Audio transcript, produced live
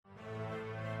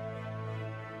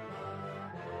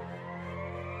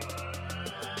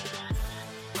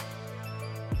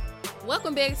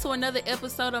Welcome back to another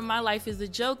episode of My Life is a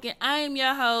Joke, and I am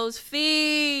your host,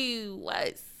 Fee.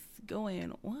 What's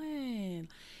going on?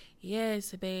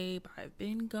 Yes, babe, I've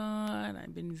been gone.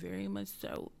 I've been very much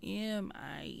so MIA.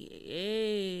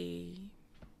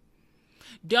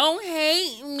 Don't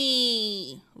hate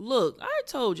me. Look, I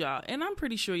told y'all, and I'm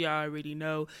pretty sure y'all already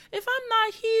know, if I'm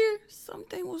not here,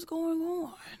 something was going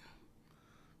on.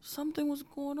 Something was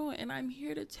going on, and I'm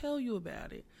here to tell you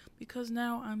about it because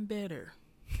now I'm better.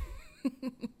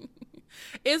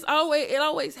 It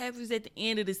always happens at the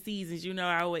end of the seasons. You know,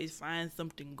 I always find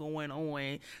something going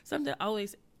on. Something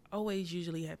always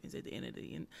usually happens at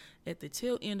the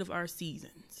tail end of our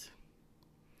seasons.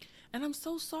 And I'm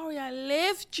so sorry I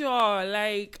left y'all.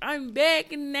 Like, I'm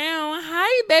back now.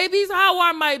 Hi, babies. How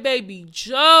are my baby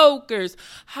jokers?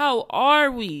 How are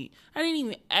we? I didn't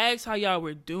even ask how y'all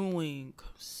were doing.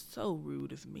 So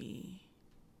rude of me.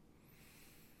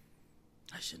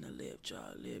 I shouldn't have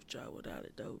left y'all without a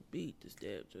dope beat to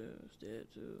step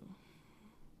two.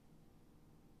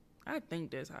 I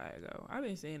think that's how I go. I've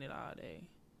been saying it all day.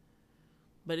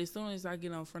 But as soon as I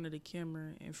get in front of the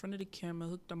camera,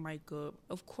 hook the mic up,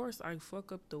 of course I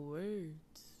fuck up the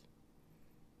words.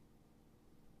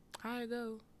 How I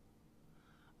go?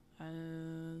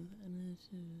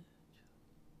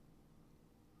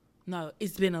 No,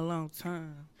 it's been a long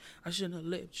time. I shouldn't have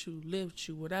left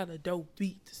you without a dope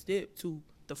beat to step to.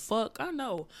 The fuck? I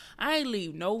know. I ain't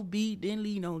leave no beat, didn't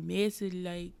leave no message.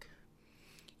 Like,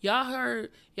 y'all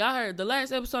heard the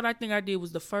last episode I think I did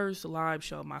was my first live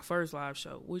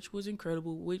show, which was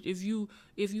incredible. Which if you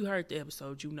heard the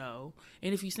episode, you know.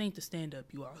 And if you seen the stand up,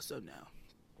 you also know.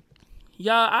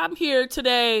 Y'all, I'm here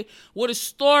today with a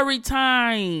story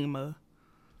time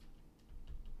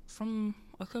from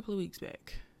a couple of weeks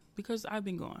back. Because I've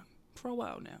been gone for a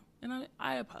while now. And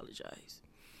I apologize.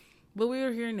 But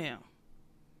we're here now.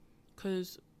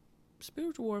 Because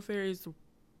spiritual warfare is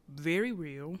very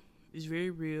real. It's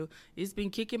very real. It's been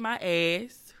kicking my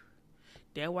ass.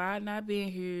 That's why I've not been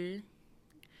here.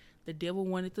 The devil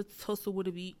wanted to tussle with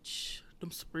a bitch.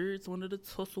 Them spirits wanted to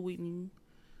tussle with me.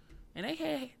 And they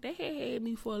had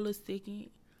me for a little second.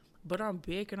 But I'm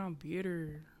back and I'm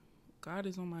better. God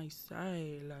is on my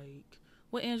side. Like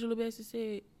what Angela Bassett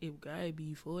said, if God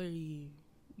be for you.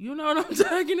 You know what I'm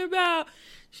talking about?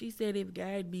 She said, if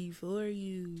God be for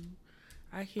you.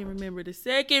 I can't remember the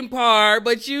second part,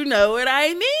 but you know what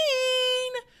I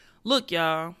mean. Look,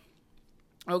 y'all.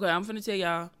 Okay, I'm finna tell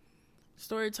y'all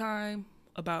story time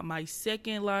about my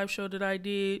second live show that I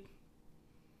did.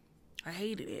 I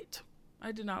hated it.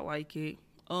 I did not like it.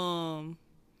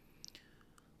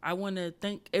 I want to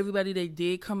thank everybody that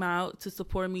did come out to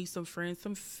support me. Some friends,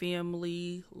 some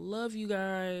family. Love you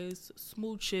guys.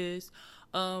 Smooches.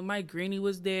 My granny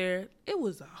was there. It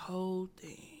was a whole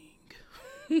thing.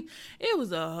 It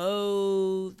was a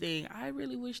whole thing. I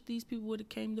really wish these people would have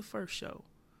came the first show.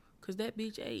 Because that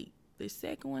bitch ate. The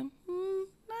second one,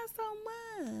 not so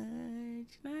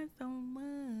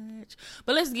much.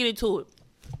 But let's get into it.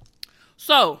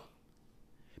 So,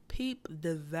 peep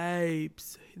the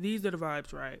vibes. These are the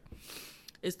vibes, right?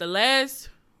 It's the last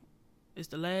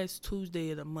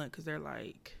Tuesday of the month because they're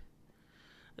like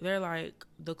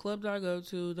the club that I go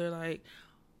to. They're like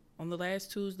on the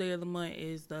last Tuesday of the month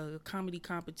is the comedy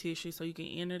competition, so you can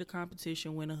enter the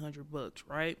competition, win $100,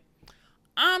 right?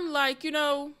 I'm like,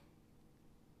 I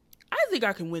think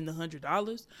I can win the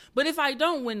 $100, but if I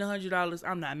don't win the $100,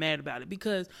 I'm not mad about it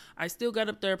because I still got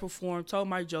up there, performed, told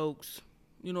my jokes.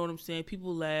 You know what I'm saying?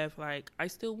 People laugh. Like, I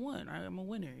still won. I'm a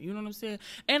winner. You know what I'm saying?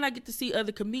 And I get to see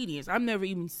other comedians. I've never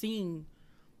even seen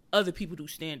other people do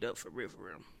stand-up for real.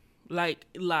 Like,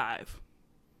 live.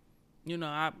 You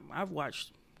know, I've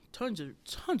watched tons of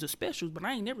specials, but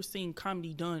I ain't never seen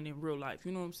comedy done in real life.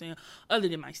 You know what I'm saying? Other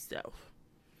than myself.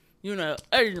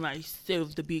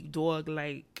 The big dog.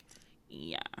 Like,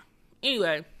 yeah.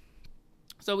 Anyway,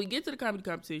 so we get to the comedy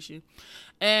competition,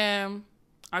 and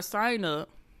I sign up.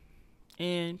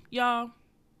 And y'all,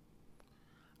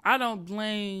 I don't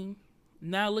blame,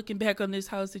 now looking back on this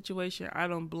whole situation, I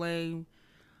don't blame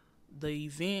the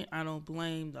event. I don't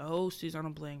blame the hostess. I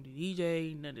don't blame the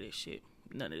DJ. None of that shit.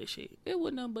 It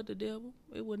was nothing but the devil.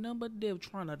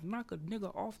 Trying to knock a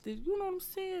nigga off this. You know what I'm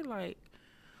saying? Like,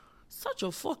 such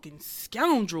a fucking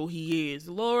scoundrel he is,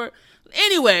 Lord.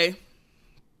 Anyway,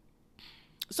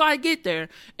 so I get there.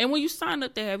 And when you sign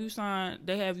up, they have you scan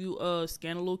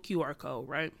a little QR code,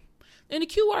 right? And the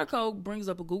QR code brings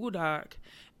up a Google Doc,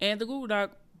 and the Google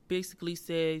Doc basically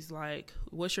says, like,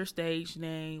 what's your stage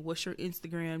name, what's your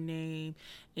Instagram name,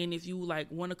 and if you,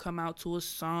 like, want to come out to a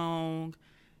song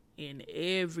and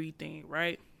everything,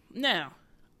 right? Now,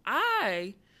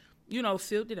 I,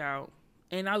 filled it out.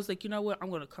 And I was like, you know what? I'm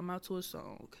going to come out to a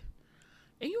song.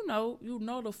 And you know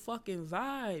the fucking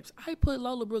vibes. I put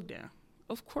Lola Brooke down.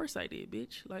 Of course I did,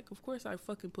 bitch. Like, of course I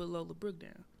fucking put Lola Brooke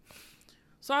down.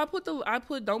 So I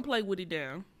put Don't Play With It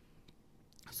down.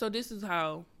 So this is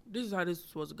how this was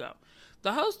supposed to go.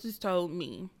 The hostess told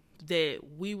me that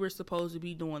we were supposed to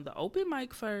be doing the open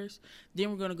mic first,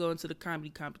 then we're going to go into the comedy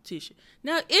competition.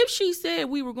 Now, if she said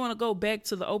we were going to go back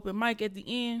to the open mic at the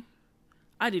end,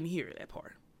 I didn't hear that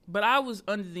part. But I was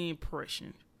under the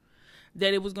impression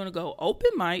that it was going to go open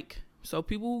mic. So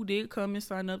people who did come and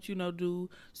sign up to, do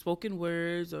spoken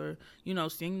words or,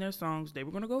 sing their songs, they were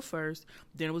going to go first.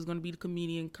 Then it was going to be the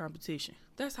comedian competition.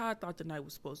 That's how I thought the night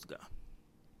was supposed to go.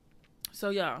 So,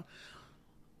 y'all,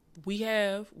 we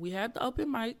have the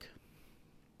open mic.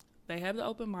 They have the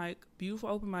open mic, beautiful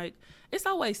open mic. It's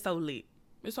always so lit.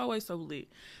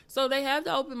 So they have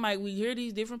the open mic. We hear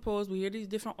these different poets. We hear these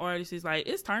different artists. It's like,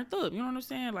 it's turned up. You know what I'm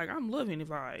saying? Like, I'm loving the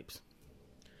vibes.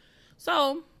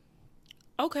 So,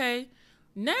 okay,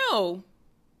 now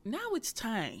it's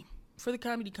time for the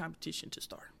comedy competition to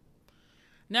start.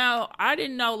 Now, I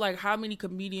didn't know, how many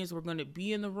comedians were going to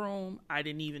be in the room. I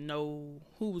didn't even know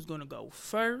who was going to go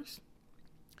first.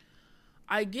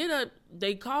 I get up,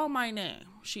 they call my name.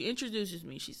 She introduces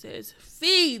me. She says,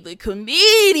 Fee, the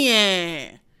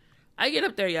comedian. I get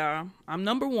up there, y'all. I'm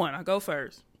number one. I go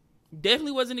first.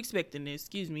 Definitely wasn't expecting this.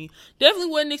 Definitely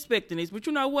wasn't expecting this. But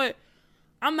you know what?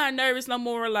 I'm not nervous no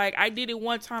more. I did it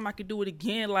one time. I could do it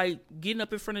again. Getting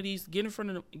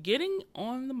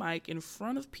on the mic in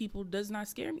front of people does not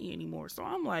scare me anymore. So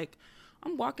I'm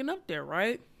walking up there,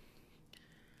 right?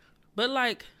 But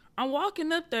I'm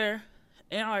walking up there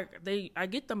and I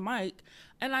get the mic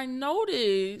and I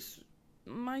notice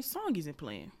my song isn't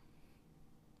playing.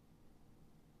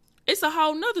 It's a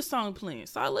whole nother song playing.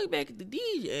 So I look back at the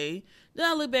DJ,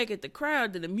 then I look back at the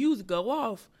crowd, then the music go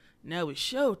off. Now it's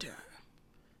showtime.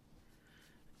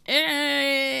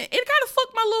 And it kind of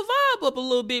fucked my little vibe up a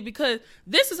little bit because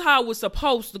this is how it was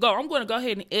supposed to go. I'm going to go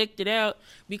ahead and act it out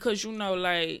because,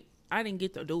 I didn't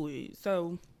get to do it.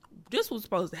 So this was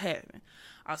supposed to happen.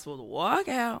 I was supposed to walk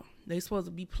out. They supposed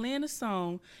to be playing a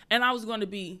song. And I was going to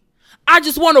be, I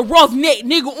just want a roughneck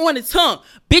nigga on the tongue.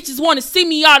 Bitches want to see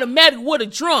me automatic with a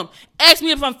drum. Ask me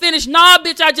if I'm finished. Nah,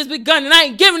 bitch, I just begun and I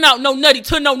ain't giving out no nutty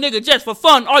to no nigga just for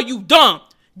fun. Are you dumb?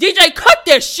 DJ, cut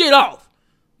that shit off.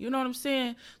 You know what I'm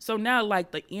saying? So now,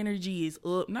 the energy is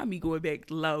up. Not me going back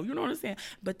low. You know what I'm saying?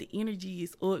 But the energy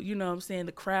is up. You know what I'm saying?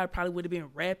 The crowd probably would have been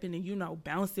rapping and,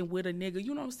 bouncing with a nigga.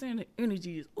 You know what I'm saying? The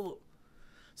energy is up.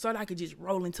 So that I could just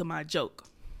roll into my joke.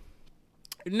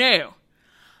 Now,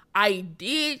 I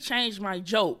did change my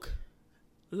joke,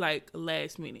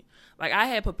 last minute. I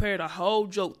had prepared a whole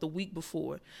joke the week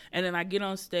before. And then I get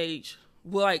on stage.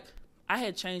 Well, I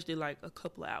had changed it, a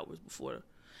couple of hours before.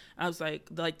 I was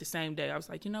the same day. I was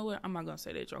you know what? I'm not going to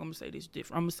say that joke. I'm going to say this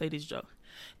different. I'm going to say this joke.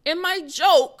 And my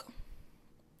joke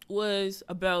was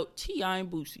about T.I. and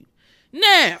Boosie.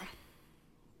 Now,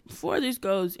 before this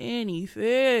goes any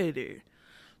further,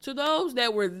 to those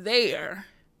that were there,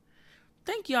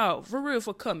 thank y'all for real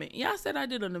for coming. Y'all said I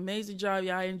did an amazing job.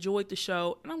 Y'all enjoyed the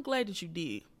show. And I'm glad that you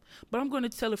did. But I'm going to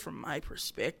tell it from my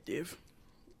perspective.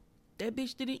 That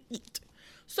bitch didn't eat.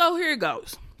 So here it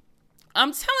goes.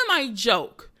 I'm telling my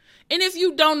joke. And if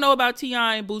you don't know about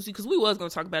T.I. and Boosie, because we was going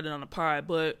to talk about it on the pod,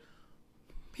 but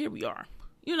here we are.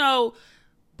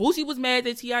 Boosie was mad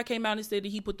that T.I. came out and said that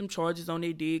he put them charges on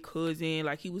their dead cousin.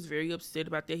 He was very upset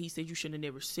about that. He said you should have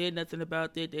never said nothing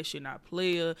about that. That shit not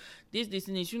player. This,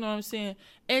 and this. You know what I'm saying?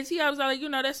 And T.I. was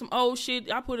that's some old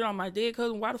shit. I put it on my dead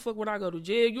cousin. Why the fuck would I go to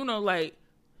jail? I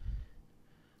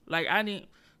didn't.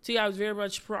 T.I. was very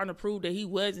much trying to prove that he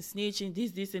wasn't snitching.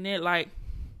 This, and that.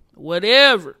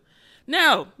 Whatever.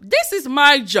 Now, this is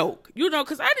my joke,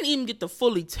 because I didn't even get to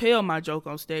fully tell my joke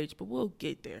on stage, but we'll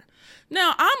get there.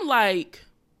 Now, I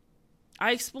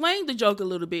explained the joke a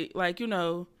little bit.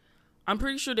 I'm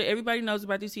pretty sure that everybody knows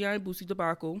about this T.I. and Boosie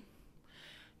debacle.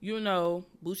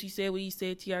 Boosie said what he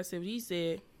said, T.I. said what he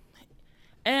said.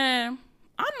 And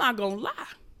I'm not going to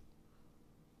lie.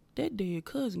 That dead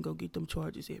cousin go get them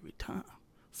charges every time.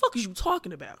 Fuck is you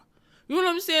talking about? You know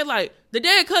what I'm saying? The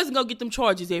dead cousin go get them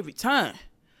charges every time.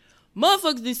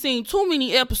 Motherfuckers done seen too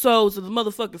many episodes of the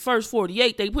motherfucking First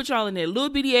 48. They put y'all in that little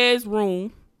bitty ass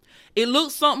room. It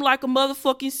looks something like a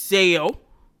motherfucking cell.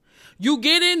 You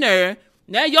get in there.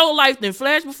 Now your life then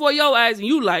flash before your eyes and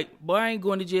you boy, I ain't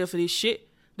going to jail for this shit.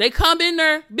 They come in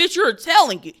there. Bitch, you're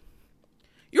telling it.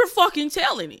 You're fucking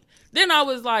telling it. Then I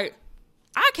was I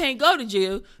can't go to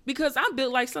jail because I'm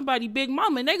built like somebody big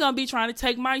mama and they gonna be trying to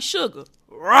take my sugar.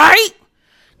 Right?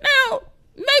 Now,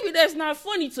 maybe that's not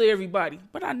funny to everybody,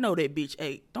 but I know that bitch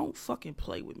ate. Don't fucking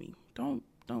play with me. Don't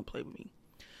play with me.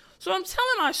 So I'm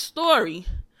telling my story,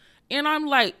 and I'm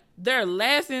like, they're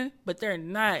laughing, but they're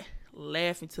not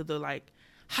laughing to the like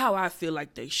how I feel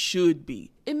like they should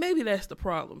be. And maybe that's the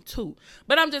problem too.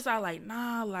 But I'm just like,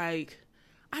 nah, like,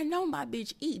 I know my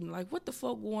bitch eating. Like, what the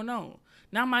fuck going on?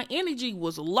 Now my energy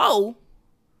was low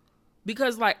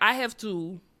because like I have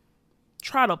to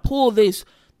try to pull this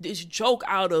joke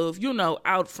out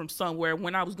from somewhere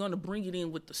when I was going to bring it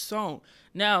in with the song.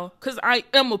 Now, because I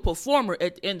am a performer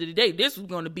at the end of the day, this was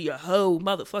going to be a whole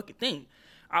motherfucking thing.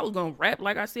 I was going to rap,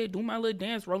 like I said, do my little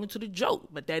dance, roll into the joke.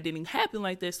 But that didn't happen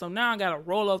like that. So now I got to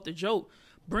roll off the joke,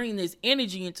 bring this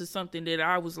energy into something that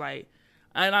I was like,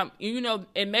 and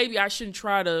and maybe I shouldn't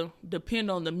try to depend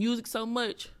on the music so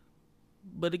much.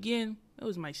 But again, it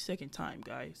was my second time,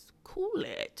 guys. Cool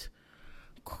it.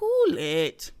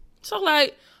 So,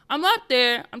 like, I'm up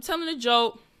there, I'm telling a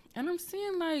joke, and I'm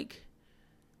seeing, like,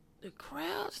 the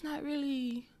crowd's not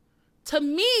really, to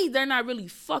me, they're not really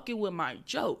fucking with my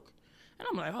joke. And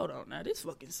I'm like, hold on now, this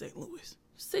fucking St. Louis.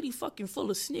 City fucking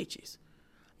full of snitches.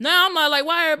 Now I'm like,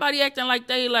 why everybody acting like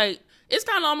they, like, it's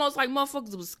kind of almost like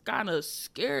motherfuckers was kind of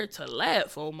scared to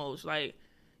laugh almost. Like,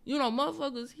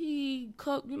 motherfuckers,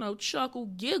 chuckle,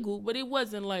 giggle, but it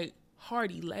wasn't like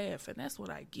hearty laugh. And that's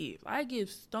what I give. I give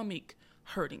stomach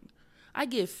hurting. I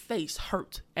give face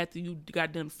hurt after you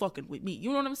got done fucking with me.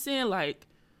 You know what I'm saying? Like,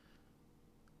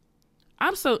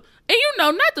 not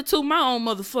to toot my own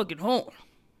motherfucking horn.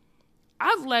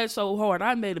 I've laughed so hard,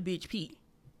 I made a bitch pee.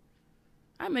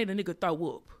 I made a nigga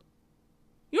throw up.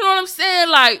 You know what I'm saying?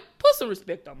 Like, put some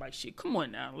respect on my shit. Come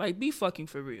on now. Like, be fucking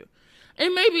for real.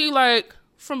 And maybe, like,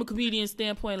 from a comedian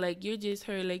standpoint, like, you just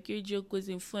heard, like, your joke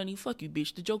wasn't funny. Fuck you,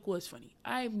 bitch. The joke was funny.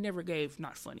 I've never gave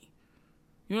not funny.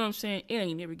 You know what I'm saying? It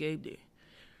ain't never gave there.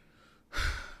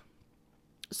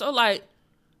 So, like,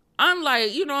 I'm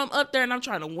like, I'm up there and I'm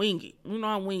trying to wing it.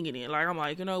 I'm winging it. Like, I'm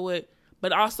like, you know what?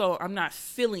 But also, I'm not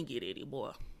feeling it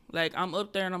anymore. Like, I'm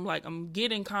up there and I'm like, I'm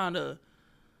getting kind of,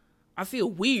 I feel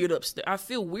weird up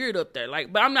there.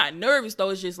 Like, but I'm not nervous, though.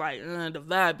 It's just like, the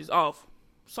vibe is off.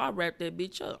 So I wrap that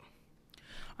bitch up.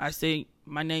 I say,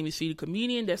 my name is Feed the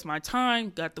Comedian. That's my time.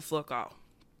 Got the fuck off.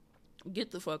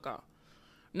 Get the fuck off.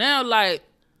 Now, like,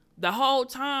 the whole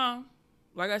time,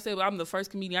 like I said, I'm the first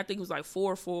comedian. I think it was like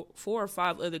four or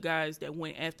five other guys that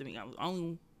went after me. I was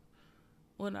only,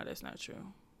 well, no, that's not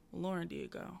true. Lauren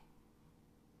did go.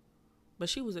 But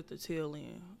she was at the tail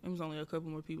end. It was only a couple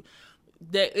more people.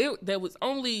 I was the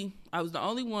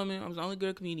only woman. I was the only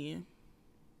girl comedian.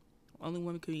 Only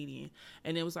woman comedian.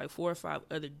 And there was like 4 or 5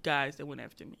 other guys that went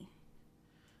after me.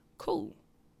 Cool.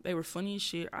 They were funny as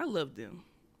shit. I loved them.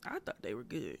 I thought they were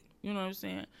good. You know what I'm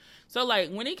saying? So,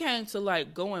 like, when it came to,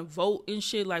 like, go and vote and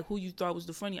shit, like, who you thought was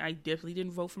the funny, I definitely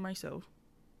didn't vote for myself.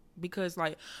 Because,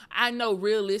 like, I know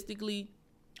realistically,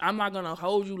 I'm not going to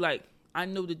hold you, like, I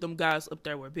knew that them guys up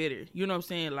there were better. You know what I'm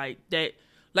saying? Like, that,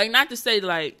 like, not to say,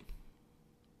 like,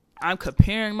 I'm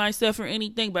comparing myself or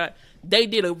anything, but they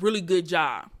did a really good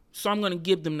job. So I'm going to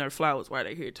give them their flowers while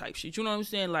they're here type shit. You know what I'm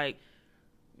saying? Like,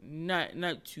 not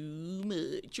too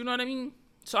much. You know what I mean?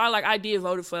 So I did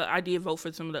vote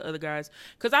for some of the other guys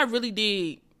because I really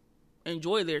did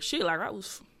enjoy their shit. Like, I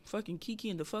was fucking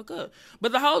kikiing the fuck up.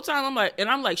 But the whole time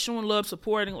I'm like showing love,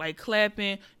 supporting, like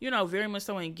clapping, very much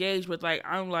so engaged, but like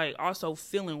I'm like also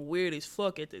feeling weird as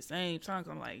fuck at the same time.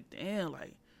 I'm like, damn,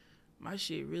 like my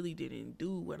shit really didn't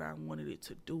do what I wanted it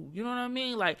to do. You know what I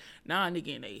mean? Like, now a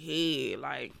nigga in their head,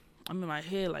 like I'm in my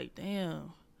head like,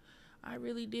 damn, I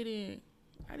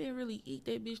didn't really eat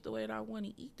that bitch the way that I want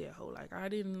to eat that hoe. Like, I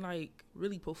didn't, like,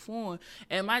 really perform.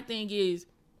 And my thing is,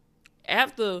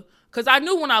 because I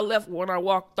knew when I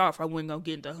walked off, I wasn't going to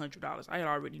get into $100. I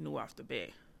already knew off the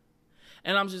bat.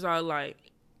 And I'm just like,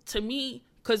 to me,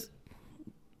 because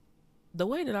the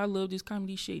way that I love this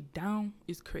comedy shit down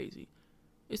is crazy.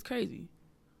 It's crazy.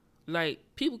 Like,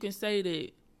 people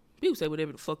say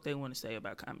whatever the fuck they want to say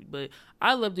about comedy, but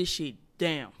I love this shit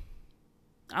down.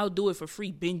 I'll do it for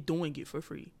free. Been doing it for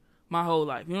free my whole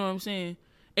life. You know what I'm saying?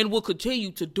 And will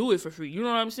continue to do it for free. You know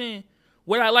what I'm saying?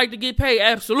 Would I like to get paid?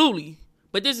 Absolutely.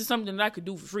 But this is something that I could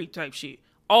do for free type shit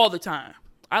all the time.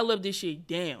 I love this shit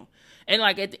down. And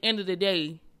like at the end of the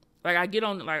day, like I get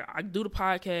on, like I do the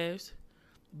podcast,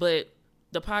 but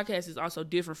the podcast is also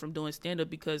different from doing stand-up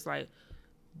because like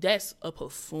that's a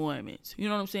performance. You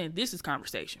know what I'm saying? This is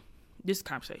conversation.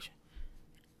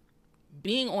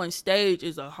 Being on stage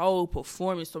is a whole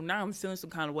performance. So now I'm feeling some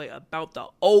kind of way about the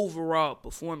overall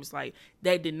performance. Like,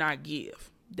 that did not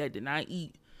give. That did not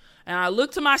eat. And I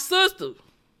look to my sister.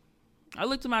 I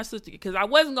looked at my sister because I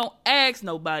wasn't gonna ask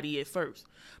nobody at first.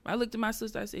 But I looked at my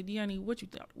sister. I said, Deannie, what you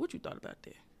thought about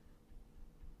that?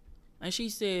 And she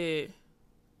said,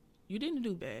 you didn't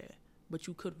do bad, but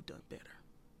you could have done better.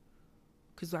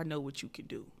 Because I know what you can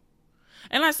do.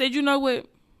 And I said, you know what?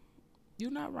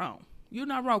 You're not wrong. You're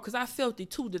not wrong. Because I felt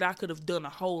it too that I could have done a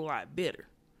whole lot better.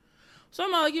 So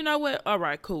I'm like, you know what? All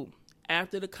right, cool.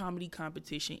 After the comedy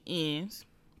competition ends,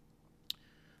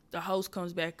 the host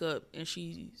comes back up and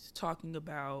she's talking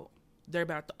about they're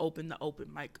about to open the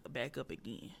open mic back up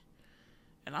again.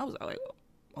 And I was like,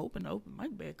 open the open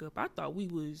mic back up? I thought we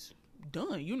was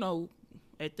done. You know,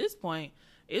 at this point,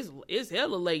 it's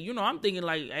hella late. You know, I'm thinking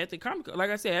like after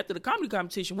the comedy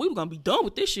competition, we were gonna be done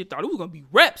with this shit. Thought it was gonna be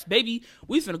reps, baby.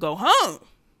 We finna go home.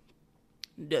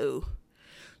 No.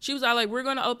 She was all like, we're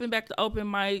gonna open back the open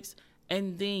mics,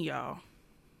 and then y'all.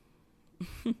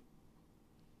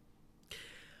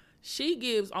 She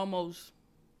gives almost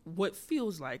what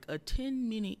feels like a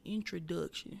 10-minute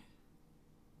introduction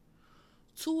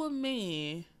to a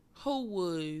man who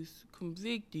was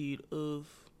convicted of,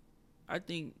 I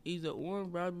think, either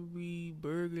armed robbery,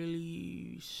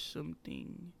 burglary,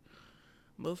 something.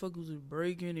 Motherfucker was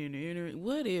breaking and entering,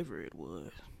 whatever it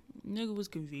was. Nigga was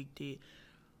convicted,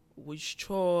 was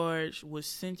charged, was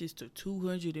sentenced to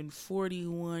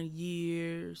 241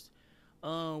 years.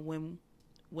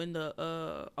 When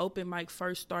the open mic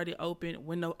first opened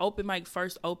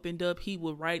up, he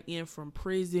would write in from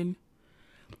prison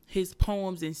his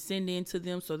poems and send in to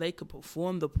them so they could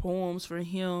perform the poems for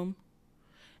him.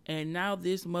 And now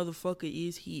this motherfucker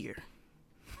is here.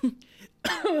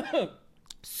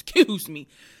 Excuse me.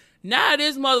 Now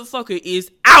this motherfucker is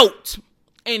out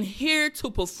and here to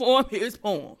perform his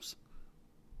poems.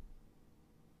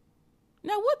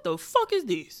 Now what the fuck is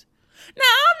this? Now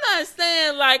I'm not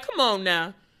saying like, come on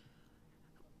now.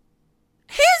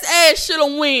 His ass should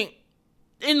have went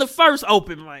in the first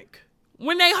open mic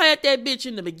when they had that bitch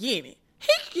in the beginning.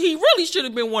 He really should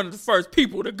have been one of the first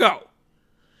people to go.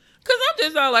 Cause I'm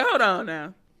just all like, hold on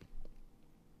now.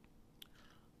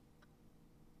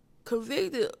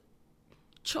 Convicted,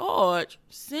 charged,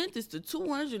 sentenced to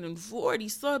 240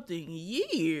 something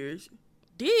years,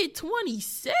 did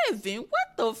 27.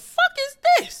 What the fuck is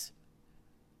this?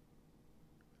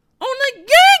 On the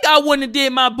gang, I wouldn't have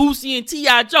did my Boosie and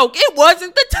T.I. joke. It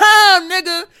wasn't the time,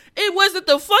 nigga. It wasn't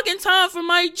the fucking time for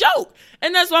my joke.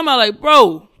 And that's why I'm like,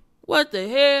 bro, what the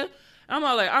hell?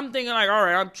 I'm thinking like, all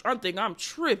right, I'm thinking I'm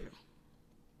tripping.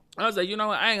 I was like, you know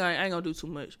what? I ain't gonna do too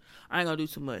much.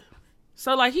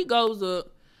 So like he goes up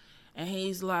and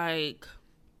he's like,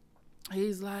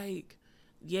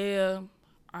 yeah,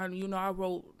 I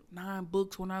wrote 9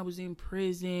 books when I was in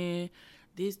prison,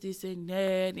 this and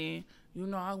that, and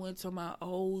I went to my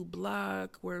old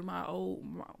block where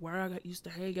I used to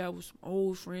hang out with some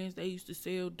old friends. They used to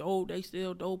sell dope. They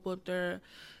sell dope up there.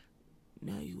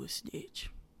 Now you a snitch.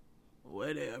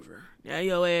 Whatever. Now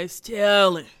your ass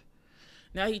telling.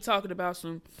 Now he talking about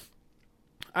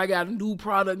I got a new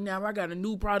product now.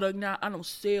 I don't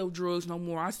sell drugs no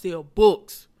more. I sell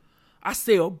books.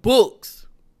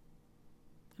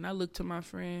 And I looked to my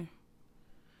friend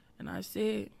and I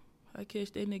said, I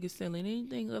catch that nigga selling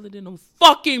anything other than them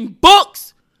fucking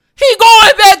books, he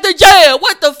going back to jail.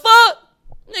 What the fuck?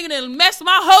 Nigga done messed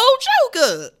my whole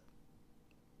joke up.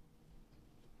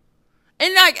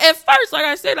 And like at first, like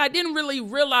I said, I didn't really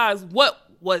realize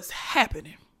what was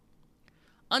happening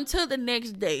until the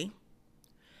next day.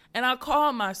 And I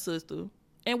called my sister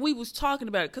and we was talking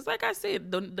about it. Cause like I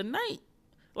said, the night,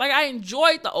 like I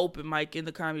enjoyed the open mic in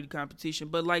the comedy competition,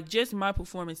 but like just my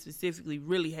performance specifically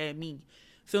really had me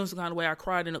feeling some kind of way. I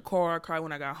cried in the car. I cried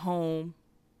when I got home.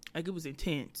 Like, it was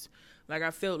intense. Like,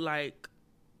 I felt like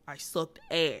I sucked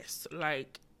ass.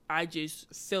 Like, I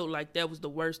just felt like that was the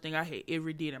worst thing I had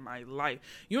ever did in my life.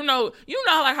 You know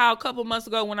like how a couple months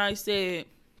ago when I said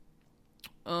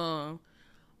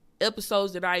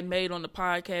episodes that I made on the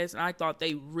podcast and I thought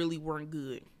they really weren't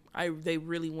good. They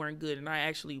really weren't good. And I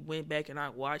actually went back and I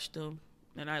watched them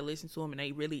and I listened to them and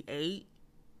they really ate.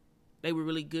 They were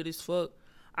really good as fuck.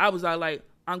 I was all like,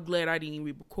 I'm glad I didn't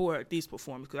even record this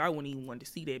performance because I wouldn't even want to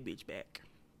see that bitch back.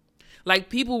 Like,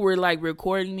 people were, like,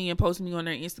 recording me and posting me on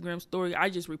their Instagram story. I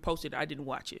just reposted it. I didn't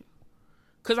watch it.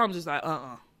 Because I'm just like,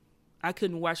 I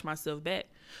couldn't watch myself back.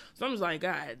 So I'm just like,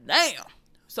 God damn.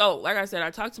 So, like I said,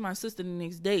 I talked to my sister the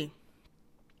next day.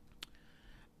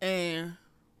 And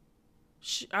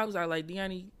I was like,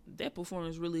 Deannie, that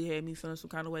performance really had me feeling some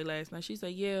kind of way last night. She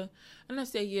said, yeah. And I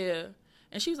said, yeah.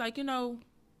 And she was like,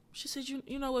 she said,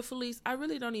 you know what, Felice, I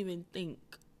really don't even think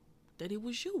that it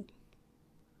was you.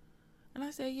 And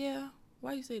I said, yeah,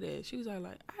 why you say that? She was like,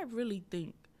 I really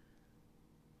think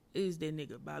is that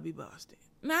nigga Bobby Boston.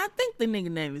 Now, I think the nigga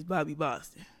name is Bobby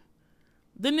Boston.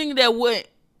 The nigga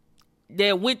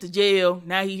that went to jail,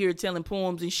 now he here telling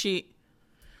poems and shit.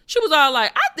 She was all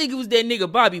like, I think it was that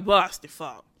nigga Bobby Boston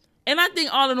fault. And I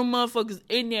think all of them motherfuckers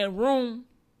in that room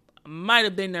might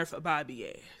have been there for Bobby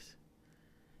ass.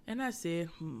 And I said,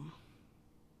 You're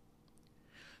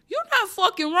not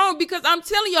fucking wrong, because I'm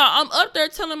telling y'all, I'm up there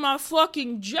telling my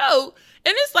fucking joke,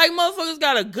 and it's like motherfuckers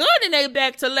got a gun in their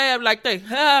back to laugh like they,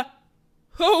 who?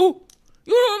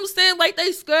 You know what I'm saying? Like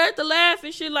they scared to laugh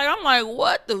and shit. Like, I'm like,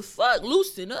 what the fuck?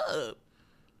 Loosen up.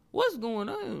 What's going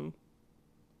on?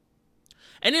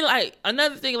 And then, like,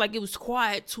 another thing, like, it was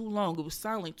quiet too long. It was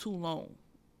silent too long.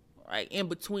 Like, in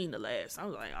between the laughs. I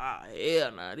was like,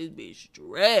 hell nah, this bitch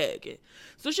dragging.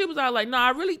 So she was all like,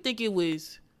 I really think it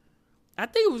was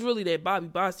really that Bobby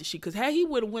Boston shit. Because had he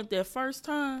would have went that first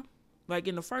time, like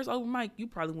in the first open mic, you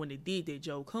probably wouldn't have did that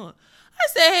joke, huh? I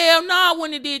said, hell no, I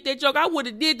wouldn't have did that joke. I would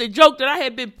have did the joke that I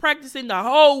had been practicing the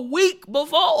whole week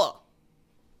before.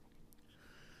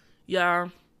 Yeah.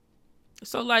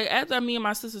 So, like, after me and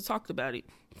my sister talked about it,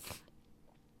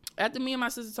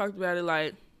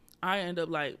 like, I end up,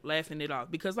 like, laughing it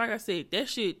off. Because, like I said, that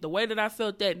shit, the way that I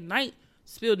felt that night,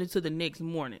 spilled into the next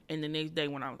morning and the next day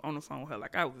when I was on the phone with her.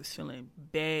 Like, I was feeling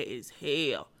bad as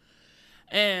hell.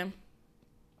 And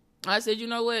I said, you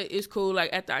know what? It's cool.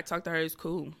 Like, after I talked to her, it's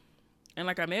cool. And,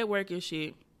 like, I'm at work and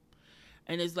shit.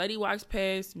 And this lady walks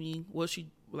past me. Well,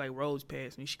 she, like, rolls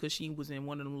past me because she was in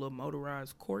one of them little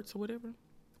motorized courts or whatever.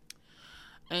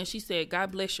 And she said,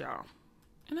 God bless y'all.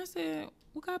 And I said,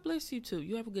 well, God bless you, too.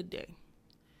 You have a good day.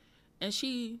 And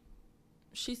she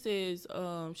says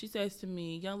to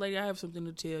me, young lady, I have something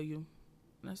to tell you.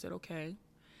 And I said, okay.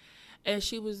 And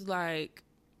she was like,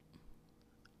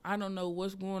 I don't know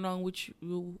what's going on with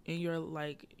you in your,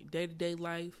 like, day-to-day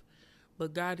life,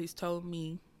 but God has told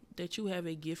me that you have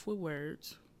a gift with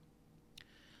words.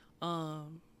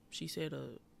 She said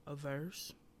a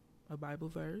verse, a Bible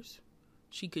verse.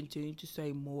 She continued to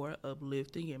say more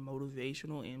uplifting and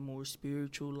motivational and more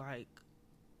spiritual, like,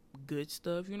 good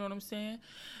stuff, you know what I'm saying?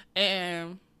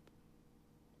 And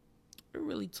it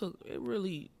really took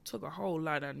a whole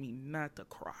lot out of me not to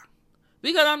cry.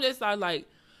 Because I'm just like,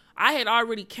 I had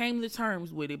already came to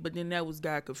terms with it, but then that was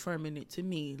God confirming it to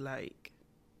me, like,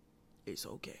 it's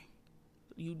okay.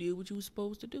 You did what you were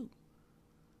supposed to do.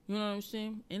 You know what I'm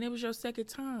saying? And it was your second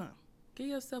time. Give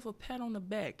yourself a pat on the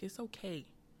back. It's okay.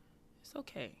 It's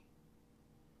okay.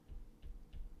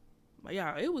 But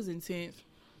yeah, it was intense.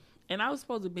 And I was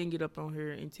supposed to get up on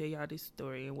here and tell y'all this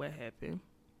story and what happened.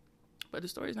 But the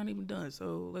story's not even done,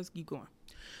 so let's keep going.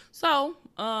 So,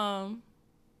 I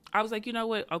was like, you know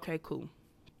what? Okay, cool.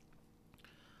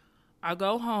 I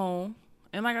go home,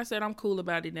 and like I said, I'm cool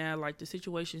about it now. Like, the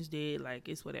situation's dead, like,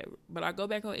 it's whatever. But I go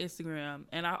back on Instagram,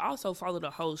 and I also follow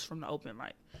the host from the open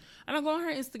mic. And I go on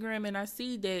her Instagram, and I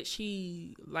see that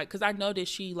she, like, because I know that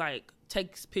she, like,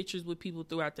 takes pictures with people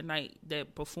throughout the night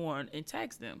that perform and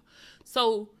tags them.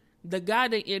 So, the guy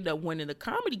that ended up winning the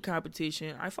comedy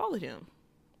competition, I followed him,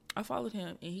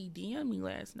 and he DM'd me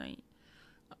last night.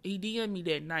 He DM'd me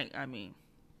that night,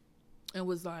 and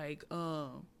was like,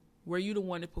 were you the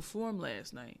one that performed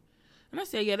last night? And I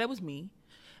said, yeah, that was me.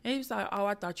 And he was like, oh,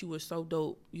 I thought you were so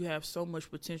dope. You have so much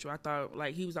potential. I thought,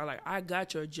 like, he was like, I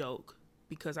got your joke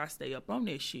because I stay up on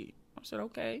that shit. I said,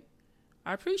 okay,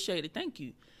 I appreciate it. Thank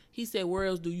you. He said, where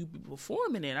else do you be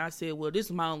performing in? I said, well, this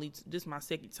is my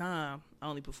second time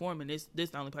only performing. This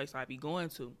the only place I be going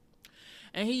to.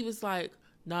 And he was like,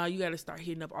 nah, you got to start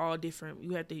hitting up all different,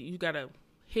 you got to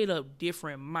hit up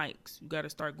different mics. You got to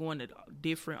start going to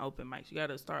different open mics. You got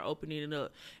to start opening it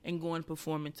up and going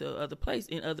performing to other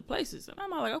places. And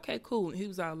I'm all like, okay, cool. And he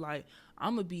was all like,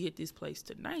 I'm going to be at this place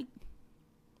tonight.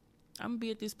 And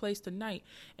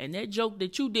that joke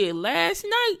that you did last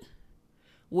night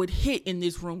would hit in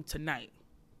this room tonight.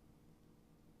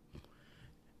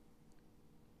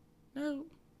 Now,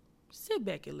 sit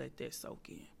back and let that soak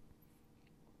in.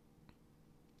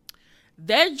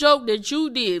 That joke that you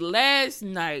did last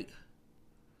night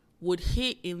would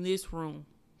hit in this room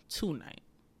tonight.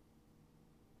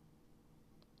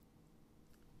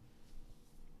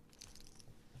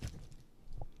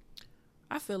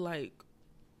 I feel like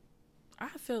I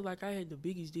had the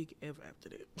biggest dick ever after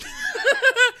that.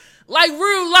 Like,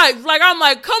 real life. Like, I'm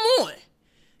like, come on,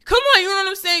 you know what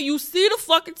I'm saying? You see the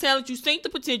fucking talent, you seen the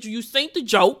potential, you seen the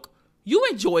joke, you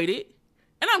enjoyed it,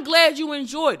 and I'm glad you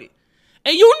enjoyed it.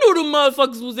 And you knew the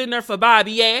motherfuckers was in there for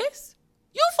Bobby ass.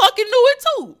 You fucking knew it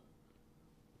too.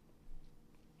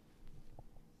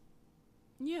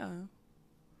 Yeah. And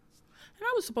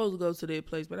I was supposed to go to that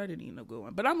place, but I didn't end up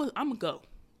going. But I'm gonna go.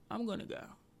 I'm gonna go.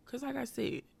 Because like I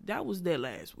said, that was that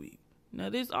last week. Now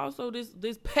this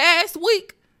past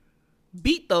week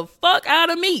beat the fuck out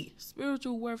of me.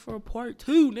 Spiritual warfare part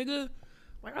 2, nigga.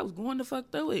 Like I was going to fuck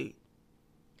through it.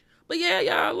 But yeah,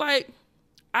 y'all, like,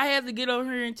 I had to get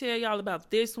over here and tell y'all about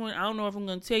this one. I don't know if I'm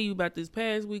going to tell you about this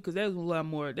past week because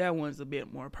that one's a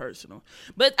bit more personal.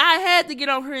 But I had to get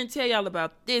over here and tell y'all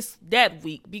about that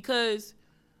week because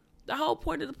the whole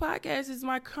point of the podcast is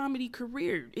my comedy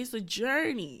career. It's a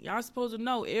journey. Y'all supposed to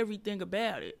know everything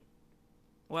about it.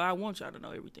 Well, I want y'all to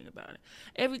know everything about it.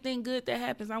 Everything good that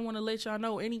happens, I want to let y'all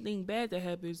know. Anything bad that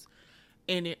happens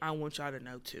in it, I want y'all to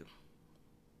know too.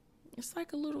 It's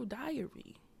like a little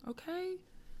diary, okay?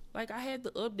 Like, I had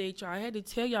to update y'all. I had to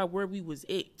tell y'all where we was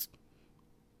at.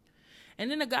 And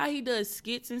then the guy, he does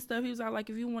skits and stuff. He was like,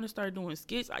 if you want to start doing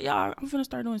skits, y'all, I'm finna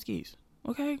start doing skits.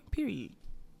 Okay? Period.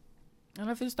 And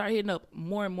I'm finna start hitting up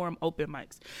more and more open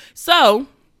mics. So,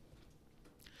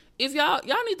 if y'all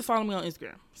need to follow me on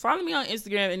Instagram. Follow me on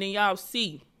Instagram, and then y'all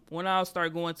see when I'll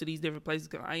start going to these different places.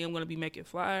 Because I am going to be making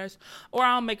flyers. Or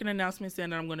I'll make an announcement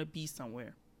saying that I'm going to be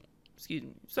somewhere. Excuse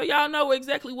me. So y'all know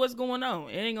exactly what's going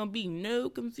on. It ain't gonna be no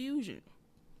confusion.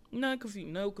 No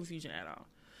confusion at all.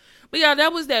 But yeah,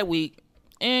 that was that week.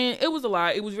 And it was a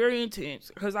lot. It was very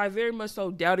intense. Because I very much so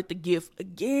doubted the gift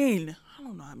again. I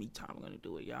don't know how many times I'm gonna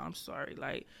do it, y'all. I'm sorry.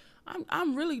 Like,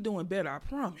 I'm really doing better, I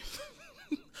promise.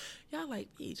 Y'all like,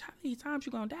 bitch, how many times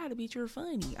you gonna die to bitch you're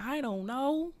funny? I don't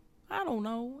know.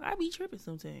 I be tripping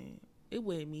sometimes. It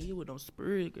wasn't me. It was no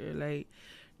spirit, girl. Like,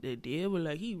 the devil,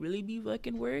 like, he really be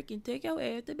fucking working. Take your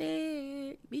ass to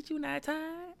bed. Bitch, you not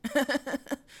tired?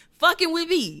 Fucking with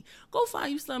me. Go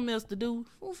find you something else to do.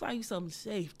 Go find you something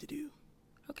safe to do.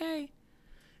 Okay?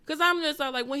 Because I'm just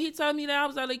like, when he told me that, I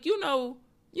was like, you know,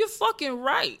 you're fucking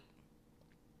right.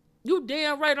 You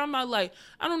damn right. I'm not like,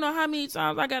 I don't know how many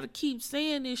times I got to keep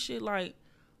saying this shit. Like,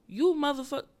 you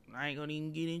motherfucker. I ain't going to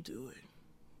even get into it.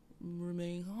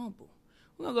 Remain humble.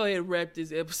 We're going to go ahead and wrap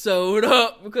this episode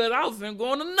up because I was finna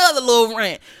go on another little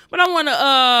rant. But I want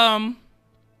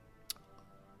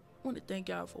to thank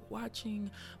y'all for watching.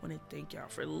 I want to thank y'all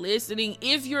for listening.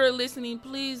 If you're listening,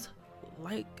 please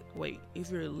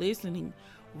if you're listening,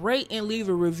 rate and leave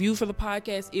a review for the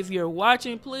podcast. If you're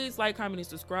watching, please like, comment, and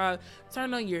subscribe.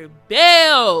 Turn on your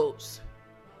bells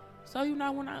so you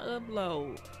know when I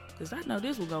upload. Because I know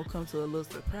this will going to come to a little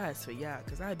surprise for y'all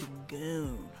because I've been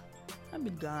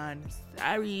gone.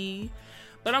 Sorry.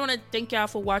 But I want to thank y'all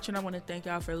for watching. I want to thank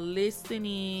y'all for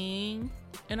listening.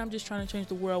 And I'm just trying to change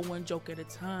the world one joke at a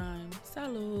time.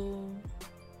 Salud.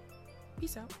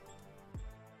 Peace out.